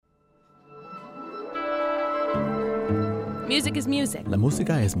Music is music. La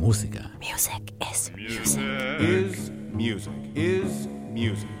música es música. Music is music. Is music. Is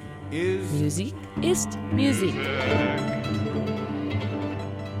music. Is Musik ist Musik.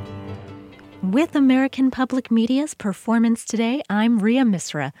 With American Public Media's Performance Today, I'm Rhea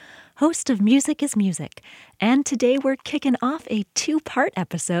Misra, host of Music is Music, and today we're kicking off a two-part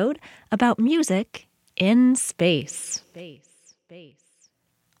episode about music in space.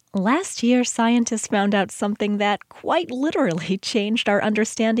 Last year, scientists found out something that quite literally changed our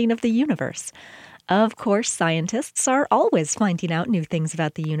understanding of the universe. Of course, scientists are always finding out new things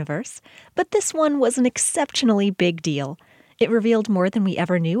about the universe, but this one was an exceptionally big deal. It revealed more than we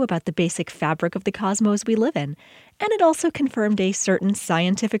ever knew about the basic fabric of the cosmos we live in, and it also confirmed a certain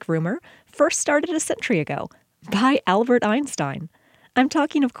scientific rumor first started a century ago by Albert Einstein. I'm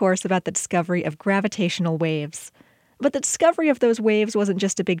talking, of course, about the discovery of gravitational waves. But the discovery of those waves wasn't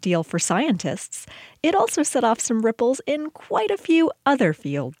just a big deal for scientists. It also set off some ripples in quite a few other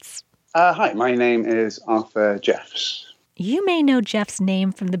fields. Hi, my name is Arthur Jeffs. You may know Jeff's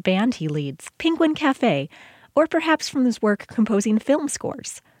name from the band he leads, Penguin Cafe, or perhaps from his work composing film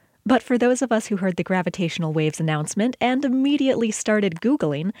scores. But for those of us who heard the gravitational waves announcement and immediately started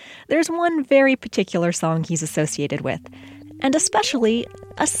Googling, there's one very particular song he's associated with, and especially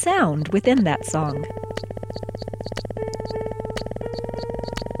a sound within that song.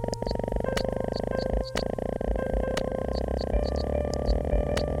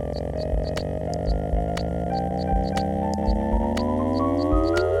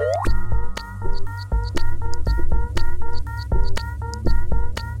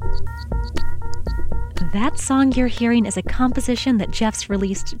 That song you're hearing is a composition that Jeffs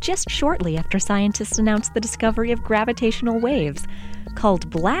released just shortly after scientists announced the discovery of gravitational waves, called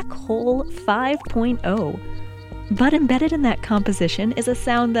Black Hole 5.0. But embedded in that composition is a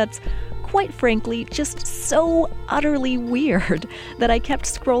sound that's, quite frankly, just so utterly weird that I kept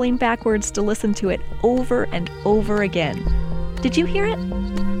scrolling backwards to listen to it over and over again. Did you hear it?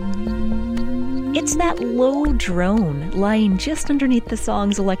 It's that low drone lying just underneath the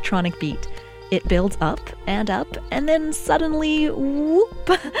song's electronic beat. It builds up, and then suddenly,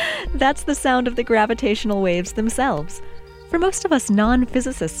 whoop! That's the sound of the gravitational waves themselves. For most of us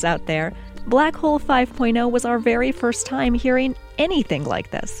non-physicists out there, Black Hole 5.0 was our very first time hearing anything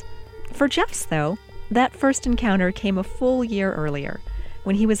like this. For Jeffs, though, that first encounter came a full year earlier,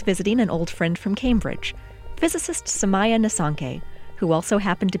 when he was visiting an old friend from Cambridge, physicist Somaiya Nissanke, who also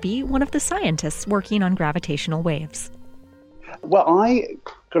happened to be one of the scientists working on gravitational waves. Well, I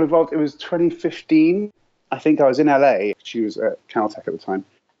got involved, it was 2015. I think I was in LA. She was at Caltech at the time.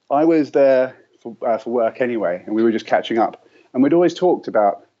 I was there for work anyway, and we were just catching up. And we'd always talked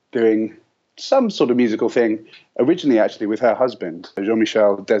about doing some sort of musical thing, originally actually with her husband,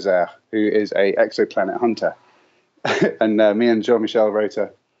 Jean-Michel Désert, who is a exoplanet hunter. And me and Jean-Michel wrote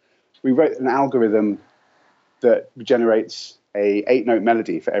an algorithm that generates a 8-note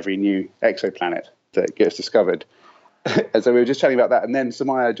melody for every new exoplanet that gets discovered. And so we were just chatting about that, and then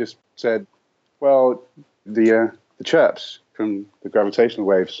Somaiya just said, well, the chirps from the gravitational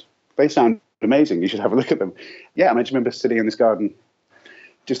waves, they sound amazing. You should have a look at them. Yeah, and I just remember sitting in this garden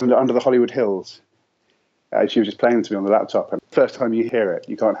just under the Hollywood Hills. She was just playing them to me on the laptop, and the first time you hear it,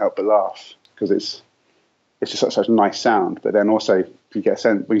 you can't help but laugh, because it's just such a nice sound. But then also, you get a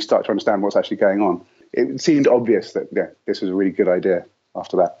sense, when you start to understand what's actually going on, it seemed obvious that this was a really good idea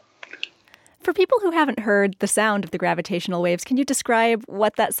after that. For people who haven't heard the sound of the gravitational waves, can you describe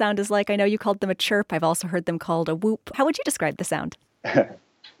what that sound is like? I know you called them a chirp. I've also heard them called a whoop. How would you describe the sound? Sort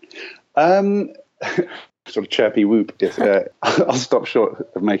of chirpy whoop. Yes, I'll stop short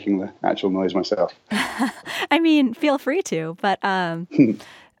of making the actual noise myself. I mean, feel free to, but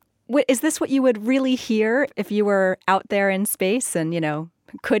is this what you would really hear if you were out there in space and,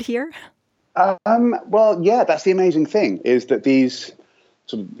 could hear? Well, yeah, that's the amazing thing, is that these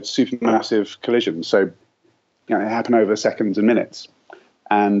sort of supermassive collisions, so they happen over seconds and minutes,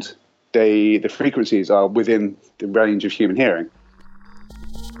 and the frequencies are within the range of human hearing.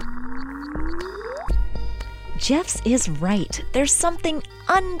 Jeffs is right. There's something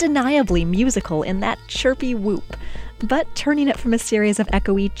undeniably musical in that chirpy whoop. But turning it from a series of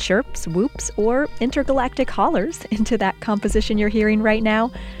echoey chirps, whoops, or intergalactic hollers into that composition you're hearing right now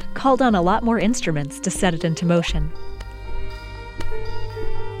called on a lot more instruments to set it into motion.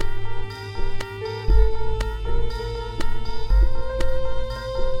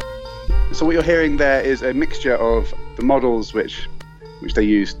 So what you're hearing there is a mixture of the models which they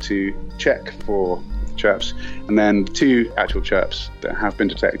use to check for chirps, and then 2 actual chirps that have been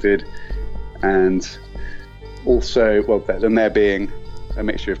detected, and also, then there being a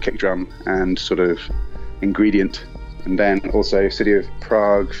mixture of kick drum and sort of ingredient And then also City of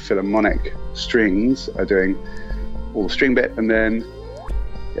Prague Philharmonic Strings are doing all the string bit, and then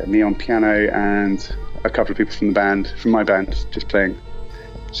me on piano and a couple of people from my band, just playing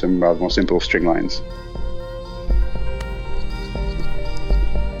some rather more simple string lines.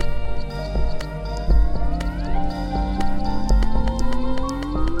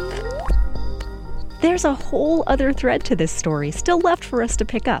 There's a whole other thread to this story still left for us to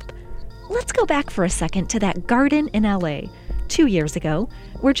pick up. Let's go back for a second to that garden in LA 2 years ago,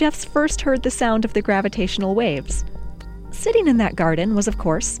 where Jeffs first heard the sound of the gravitational waves. Sitting in that garden was, of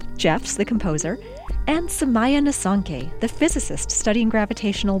course, Jeffs, the composer, and Samaya Nasanke, the physicist studying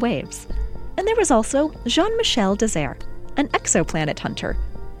gravitational waves. And there was also Jean-Michel Desert, an exoplanet hunter.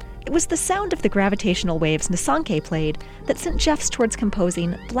 It was the sound of the gravitational waves Nasanke played that sent Jeffs towards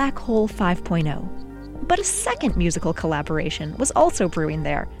composing Black Hole 5.0. But a second musical collaboration was also brewing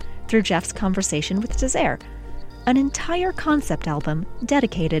there, through Jeffs' conversation with Desert, an entire concept album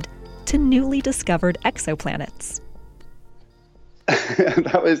dedicated to newly discovered exoplanets.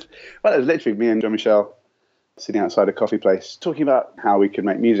 It was literally me and Jean-Michel sitting outside a coffee place talking about how we could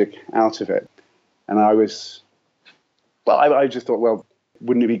make music out of it. And I just thought, well,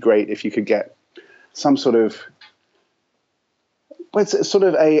 wouldn't it be great if you could get some sort of, it's sort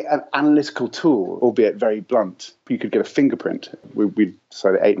of an analytical tool, albeit very blunt. You could get a fingerprint. We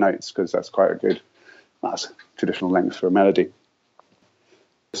decided 8 notes because that's traditional length for a melody.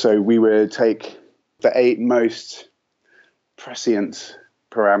 So we would take the 8 most prescient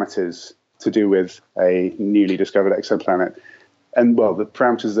parameters to do with a newly discovered exoplanet, and the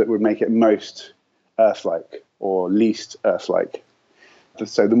parameters that would make it most Earth-like or least Earth-like.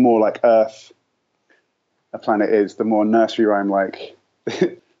 So the more like Earth a planet is, the more nursery rhyme-like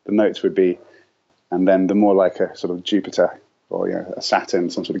the notes would be, and then the more like a sort of Jupiter or a Saturn,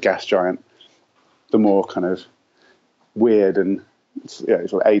 some sort of gas giant, the more kind of weird and sort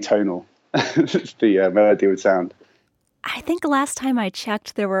of atonal the melody would sound. I think last time I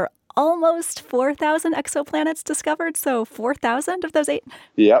checked, there were almost 4,000 exoplanets discovered, so 4,000 of those 8?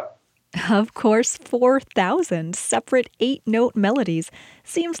 Yep. Of course, 4,000 separate 8-note melodies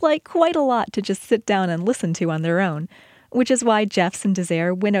seems like quite a lot to just sit down and listen to on their own, which is why Jeffs and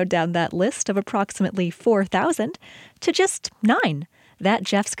Desert winnowed down that list of approximately 4,000 to just 9 that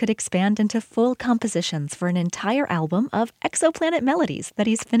Jeffs could expand into full compositions for an entire album of exoplanet melodies that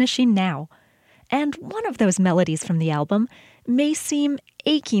he's finishing now. And one of those melodies from the album may seem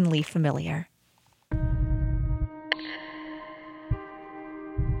achingly familiar.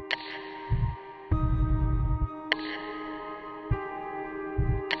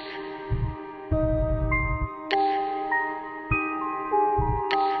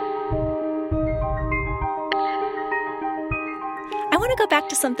 I want to go back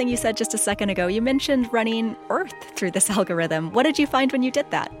to something you said just a second ago. You mentioned running Earth through this algorithm. What did you find when you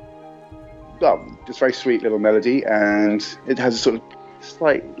did that? Well, it's a very sweet little melody, and it has a sort of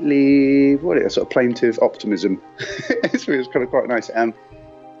slightly, a sort of plaintive optimism. It was kind of quite nice.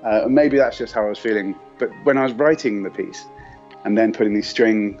 Maybe that's just how I was feeling. But when I was writing the piece and then putting these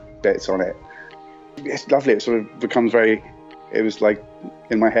string bits on it, it's lovely. It sort of becomes it was like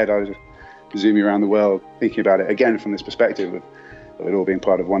in my head, I was zooming around the world, thinking about it again from this perspective of it all being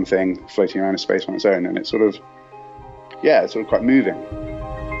part of one thing, floating around in space on its own. And it's it's sort of quite moving.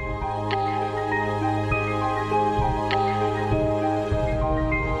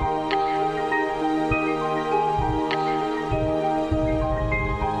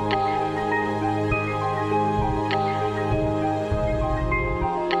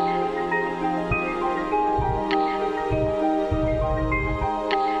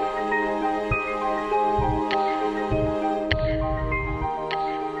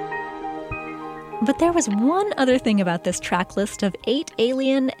 But there was one other thing about this track list of 8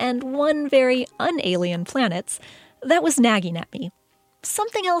 alien and 1 very un-alien planets that was nagging at me.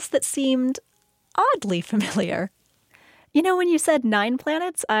 Something else that seemed oddly familiar. When you said 9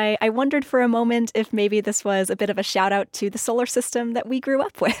 planets, I wondered for a moment if maybe this was a bit of a shout out to the solar system that we grew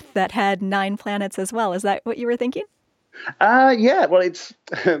up with that had 9 planets as well. Is that what you were thinking? Yeah, well, it's...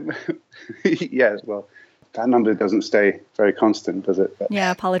 yeah, well, that number doesn't stay very constant, does it? But,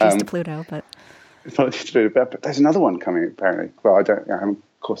 yeah, apologies to Pluto, but... But there's another one coming, apparently. Well, I haven't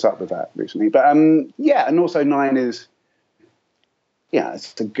caught up with that recently. But and also 9 is,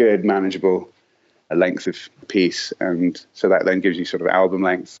 it's a good, manageable length of piece. And so that then gives you sort of album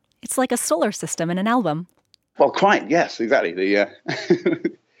length. It's like a solar system in an album. Well, quite, yes, exactly.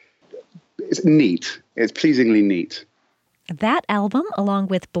 It's neat. It's pleasingly neat. That album, along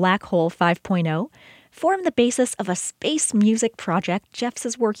with Black Hole 5.0, form the basis of a space music project Jeffs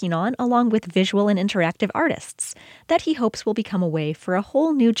is working on along with visual and interactive artists that he hopes will become a way for a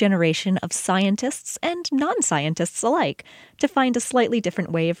whole new generation of scientists and non-scientists alike to find a slightly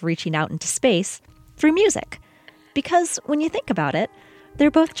different way of reaching out into space through music. Because when you think about it,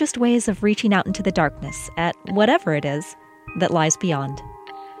 they're both just ways of reaching out into the darkness at whatever it is that lies beyond.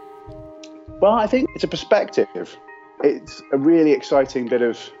 Well, I think it's a perspective. It's a really exciting bit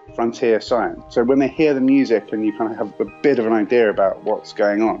of frontier science. So when they hear the music and you kind of have a bit of an idea about what's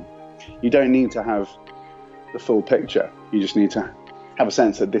going on, you don't need to have the full picture. You just need to have a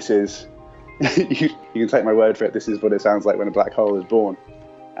sense that this is, you can take my word for it, this is what it sounds like when a black hole is born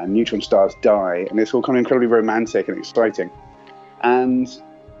and neutron stars die. And it's all kind of incredibly romantic and exciting. And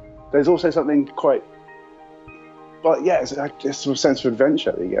there's also something quite, well, yeah, it's a sort of sense of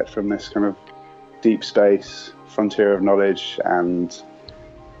adventure that you get from this kind of deep space frontier of knowledge, and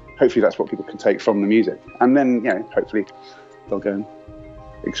hopefully that's what people can take from the music. And then, hopefully they'll go and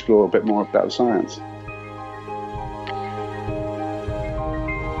explore a bit more about the science.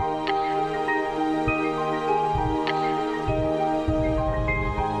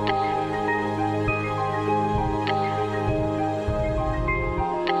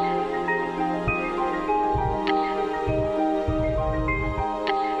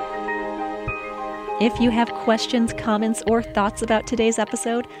 If you have questions, comments, or thoughts about today's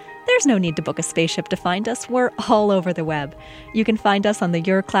episode, there's no need to book a spaceship to find us. We're all over the web. You can find us on the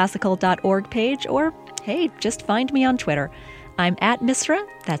yourclassical.org page, or, hey, just find me on Twitter. I'm at Misra,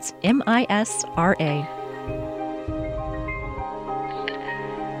 that's MISRA.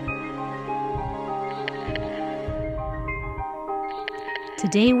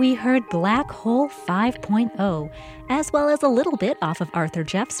 Today we heard Black Hole 5.0, as well as a little bit off of Arthur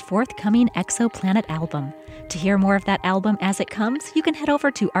Jeff's forthcoming Exoplanet album. To hear more of that album as it comes, you can head over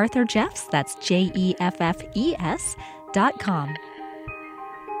to Arthur Jeffs, that's JEFFES.com.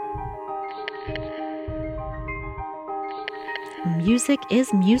 Music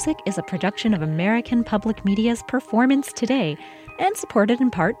is Music is a production of American Public Media's Performance Today, and supported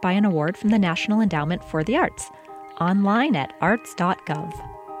in part by an award from the National Endowment for the Arts. Online at arts.gov.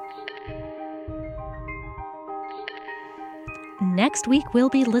 Next week, we'll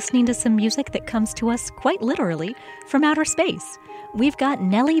be listening to some music that comes to us quite literally from outer space. We've got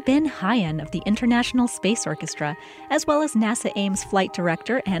Nellie Ben Hayan of the International Space Orchestra, as well as NASA Ames flight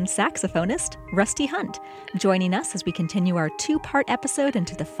director and saxophonist Rusty Hunt, joining us as we continue our two-part episode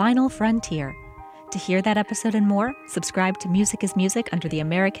into the final frontier. To hear that episode and more, subscribe to Music is Music under the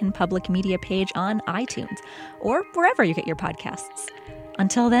American Public Media page on iTunes or wherever you get your podcasts.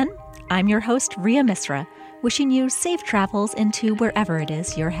 Until then, I'm your host, Ria Misra, wishing you safe travels into wherever it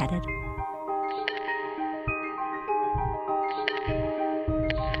is you're headed.